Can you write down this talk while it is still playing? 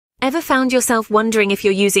Ever found yourself wondering if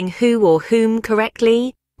you're using who or whom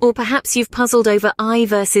correctly? Or perhaps you've puzzled over I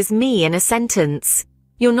versus me in a sentence?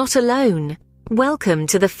 You're not alone. Welcome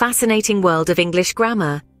to the fascinating world of English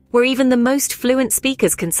grammar, where even the most fluent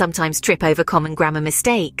speakers can sometimes trip over common grammar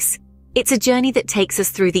mistakes. It's a journey that takes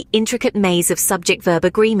us through the intricate maze of subject-verb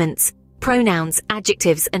agreements, pronouns,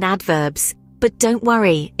 adjectives, and adverbs. But don't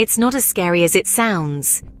worry, it's not as scary as it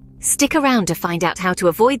sounds. Stick around to find out how to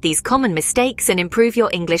avoid these common mistakes and improve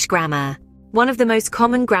your English grammar. One of the most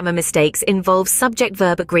common grammar mistakes involves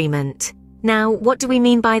subject-verb agreement. Now, what do we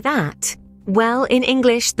mean by that? Well, in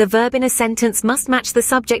English, the verb in a sentence must match the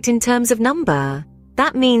subject in terms of number.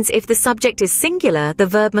 That means if the subject is singular, the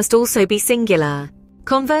verb must also be singular.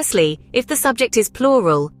 Conversely, if the subject is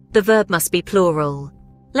plural, the verb must be plural.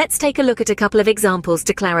 Let's take a look at a couple of examples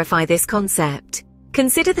to clarify this concept.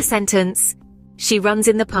 Consider the sentence, "She runs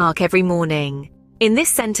in the park every morning." In this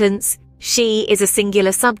sentence, she is a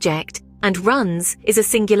singular subject and runs is a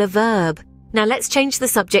singular verb. Now let's change the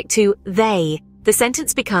subject to they. The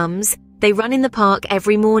sentence becomes, "They run in the park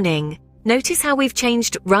every morning." Notice how we've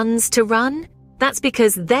changed runs to run? That's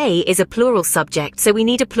because they is a plural subject, so we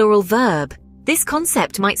need a plural verb. This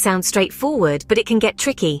concept might sound straightforward, but it can get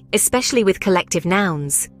tricky, especially with collective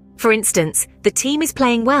nouns. For instance, the team is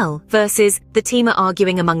playing well versus the team are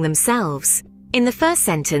arguing among themselves. In the first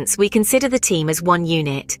sentence, we consider the team as one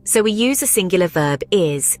unit, so we use a singular verb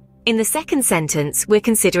is. In the second sentence, we're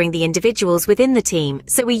considering the individuals within the team,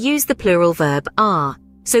 so we use the plural verb are.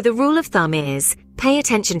 So the rule of thumb is, pay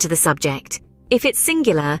attention to the subject. If it's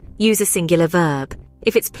singular, use a singular verb.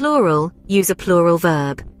 If it's plural, use a plural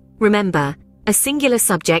verb. Remember, a singular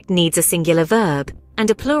subject needs a singular verb, and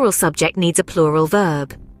a plural subject needs a plural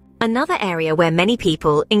verb. Another area where many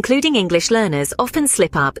people, including English learners, often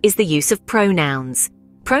slip up is the use of pronouns.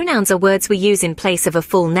 Pronouns are words we use in place of a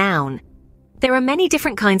full noun. There are many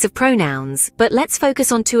different kinds of pronouns, but let's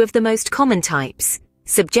focus on two of the most common types: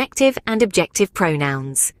 subjective and objective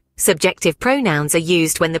pronouns. Subjective pronouns are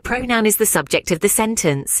used when the pronoun is the subject of the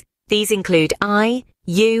sentence. These include I,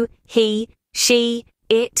 you, he, she,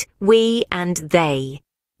 it, we, and they.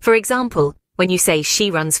 For example, when you say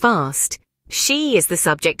she runs fast, she is the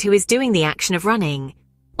subject who is doing the action of running.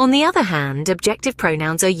 On the other hand, objective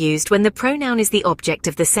pronouns are used when the pronoun is the object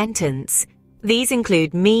of the sentence. These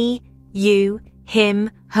include me, you, him,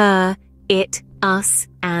 her, it, us,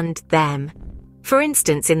 and them. For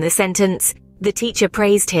instance, in the sentence, the teacher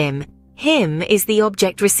praised him. Him is the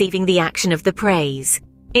object receiving the action of the praise.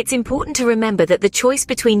 It's important to remember that the choice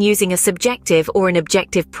between using a subjective or an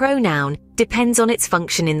objective pronoun depends on its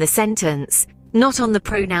function in the sentence, not on the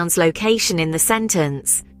pronoun's location in the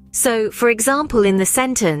sentence. So, for example, in the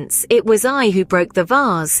sentence, "It was I who broke the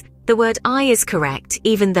vase," the word I is correct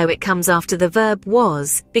even though it comes after the verb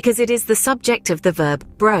was, because it is the subject of the verb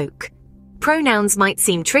broke. Pronouns might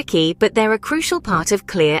seem tricky, but they're a crucial part of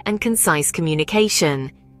clear and concise communication.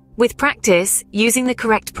 With practice, using the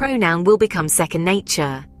correct pronoun will become second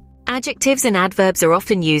nature. Adjectives and adverbs are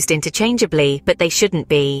often used interchangeably, but they shouldn't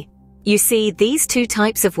be. You see, these two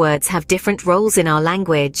types of words have different roles in our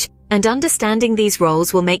language, and understanding these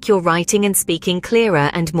roles will make your writing and speaking clearer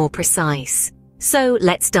and more precise. So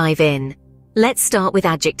let's dive in. Let's start with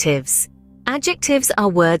adjectives. Adjectives are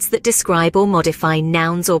words that describe or modify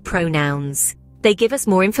nouns or pronouns. They give us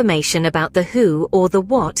more information about the who or the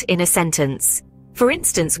what in a sentence. For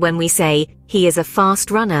instance, when we say, "He is a fast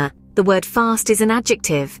runner," the word fast is an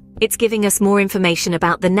adjective. It's giving us more information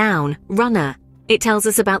about the noun, runner. It tells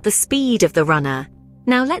us about the speed of the runner.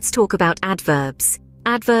 Now let's talk about adverbs.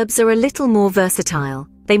 Adverbs are a little more versatile.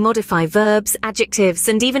 They modify verbs, adjectives,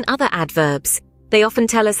 and even other adverbs. They often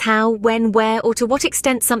tell us how, when, where, or to what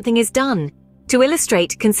extent something is done. To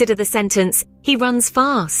illustrate, consider the sentence, "He runs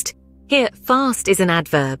fast." Here, fast is an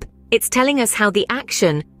adverb. It's telling us how the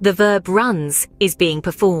action, the verb runs, is being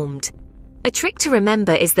performed. A trick to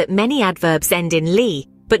remember is that many adverbs end in "ly,"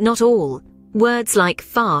 but not all. Words like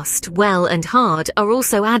fast, well, and hard are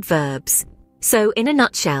also adverbs. So, in a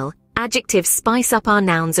nutshell, adjectives spice up our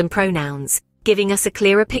nouns and pronouns, giving us a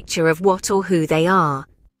clearer picture of what or who they are.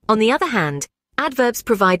 On the other hand, adverbs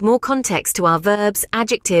provide more context to our verbs,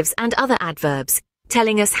 adjectives, and other adverbs,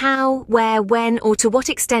 telling us how, where, when, or to what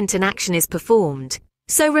extent an action is performed.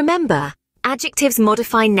 So remember, adjectives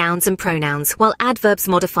modify nouns and pronouns, while adverbs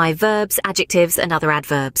modify verbs, adjectives, and other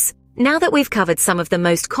adverbs. Now that we've covered some of the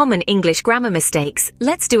most common English grammar mistakes,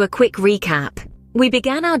 let's do a quick recap. We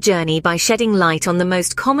began our journey by shedding light on the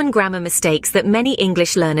most common grammar mistakes that many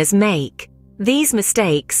English learners make. These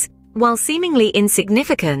mistakes, while seemingly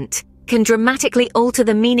insignificant, can dramatically alter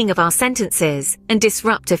the meaning of our sentences and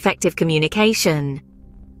disrupt effective communication.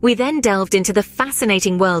 We then delved into the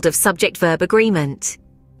fascinating world of subject-verb agreement.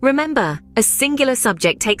 Remember, a singular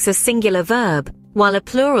subject takes a singular verb, while a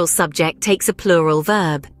plural subject takes a plural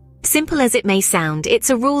verb. Simple as it may sound, it's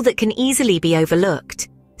a rule that can easily be overlooked.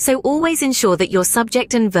 So always ensure that your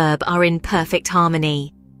subject and verb are in perfect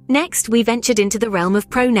harmony. Next, we ventured into the realm of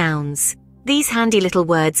pronouns. These handy little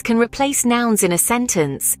words can replace nouns in a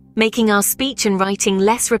sentence, making our speech and writing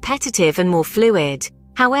less repetitive and more fluid.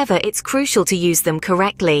 However, it's crucial to use them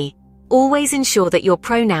correctly. Always ensure that your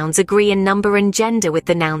pronouns agree in number and gender with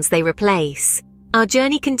the nouns they replace. Our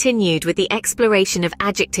journey continued with the exploration of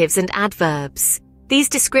adjectives and adverbs. These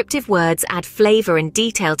descriptive words add flavor and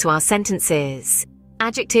detail to our sentences.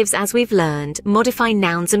 Adjectives, as we've learned, modify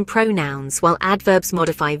nouns and pronouns, while adverbs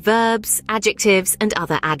modify verbs, adjectives, and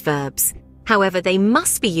other adverbs. However, they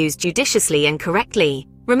must be used judiciously and correctly.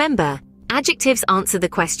 Remember, adjectives answer the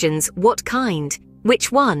questions what kind,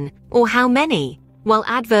 which one, or how many, while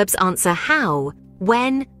adverbs answer how,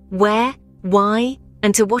 when, where, why,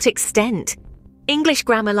 and to what extent. English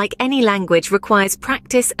grammar, like any language, requires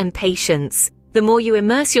practice and patience. The more you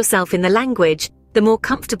immerse yourself in the language, the more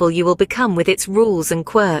comfortable you will become with its rules and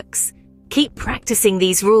quirks. Keep practicing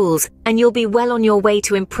these rules, and you'll be well on your way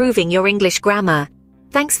to improving your English grammar.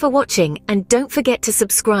 Thanks for watching, and don't forget to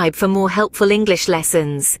subscribe for more helpful English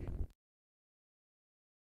lessons.